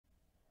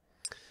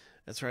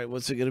That's right.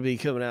 What's it going to be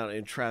coming out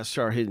in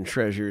Tristar Hidden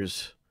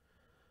Treasures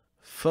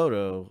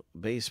Photo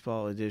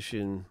Baseball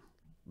Edition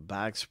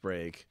box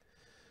break?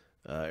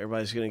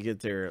 Everybody's going to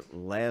get their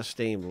last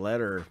name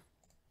letter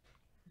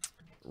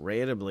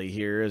randomly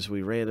here as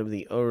we random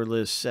the owner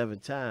list 7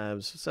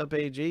 times. What's up,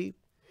 AG?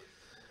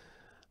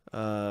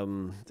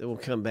 Then we'll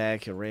come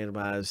back and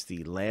randomize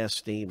the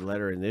last name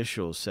letter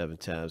initials 7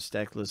 times.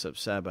 Stack lists up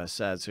side by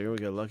side. So here we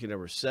go. Lucky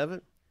number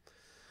 7.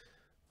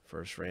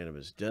 First random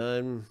is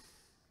done.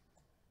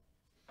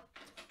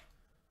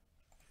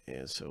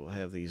 And so we'll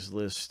have these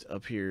lists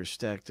up here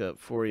stacked up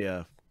for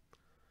you.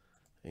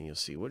 And you'll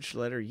see which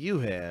letter you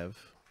have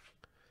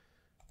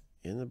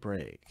in the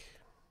break.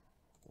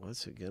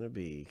 What's it going to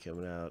be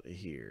coming out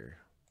here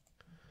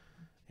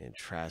in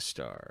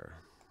Tristar?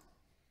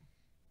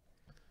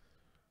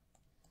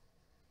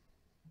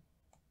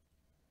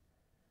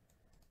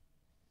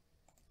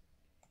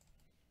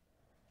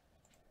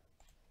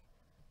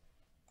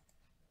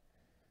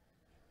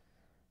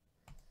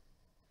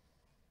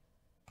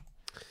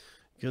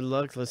 Good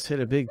luck. Let's hit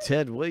a big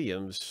Ted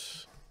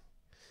Williams.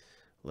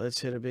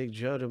 Let's hit a big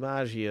Joe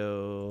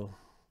DiMaggio.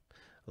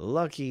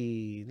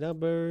 Lucky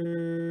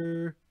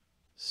number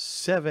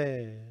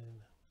 7.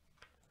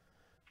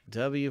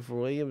 W for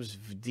Williams,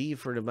 D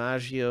for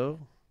DiMaggio.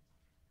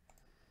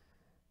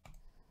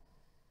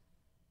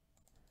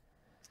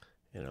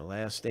 And a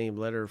last name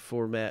letter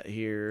format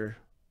here.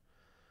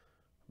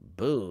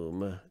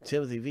 Boom.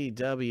 Timothy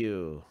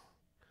VW.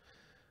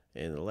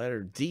 And the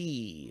letter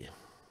D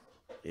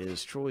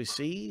is Troy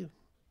C.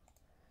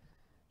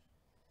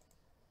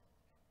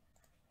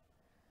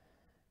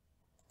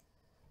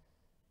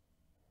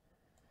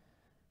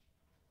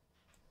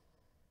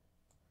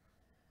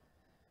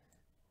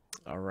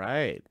 All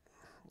right.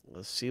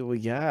 Let's see what we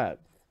got.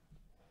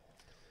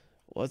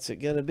 What's it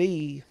going to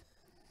be?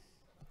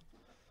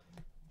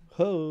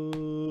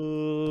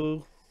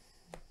 Ho.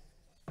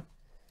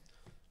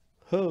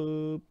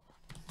 Hope.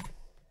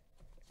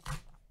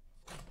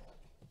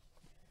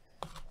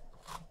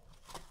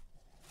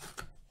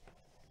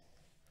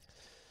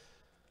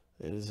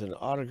 It is an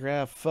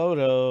autograph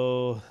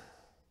photo.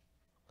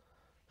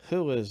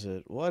 Who is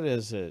it? What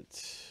is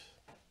it?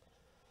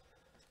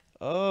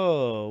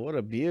 Oh, what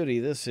a beauty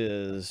this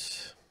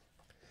is.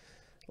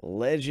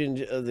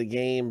 Legend of the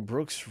game,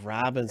 Brooks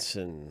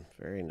Robinson.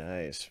 Very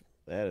nice.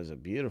 That is a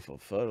beautiful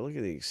photo. Look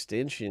at the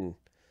extension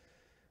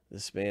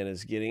this man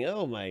is getting.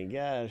 Oh my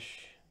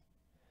gosh.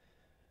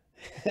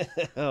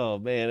 Oh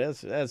man,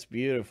 that's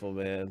beautiful,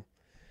 man.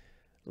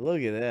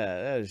 Look at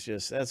that.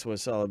 That's what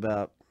it's all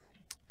about.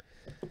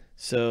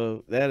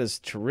 So that is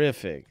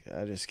terrific.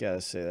 I just gotta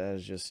say that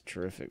is just a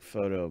terrific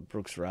photo of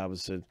Brooks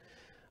Robinson.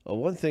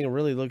 One thing I'm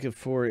really looking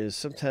for is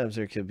sometimes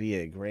there could be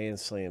a Grand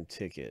Slam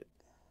ticket.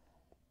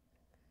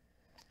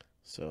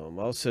 So I'm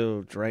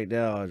also right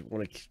now I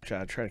want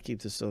to try to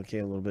keep this on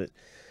cam a little bit,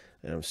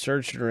 and I'm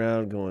searching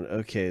around, going,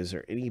 okay, is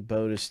there any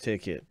bonus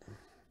ticket?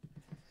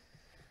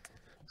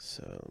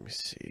 So let me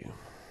see.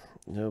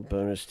 No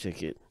bonus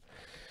ticket.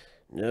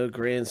 No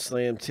Grand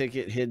Slam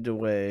ticket hidden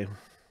away.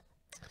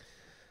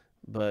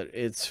 But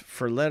it's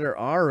for letter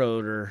R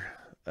owner,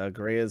 a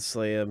Grand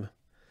Slam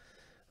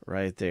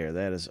right there.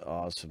 That is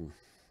awesome.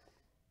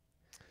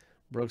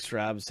 Brooks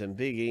Robinson,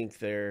 big ink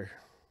there.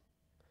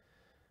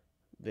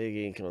 Big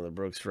ink on the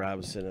Brooks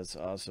Robinson. That's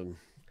awesome.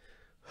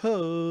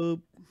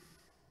 Hope.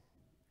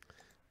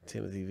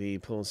 Timothy V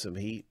pulling some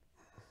heat.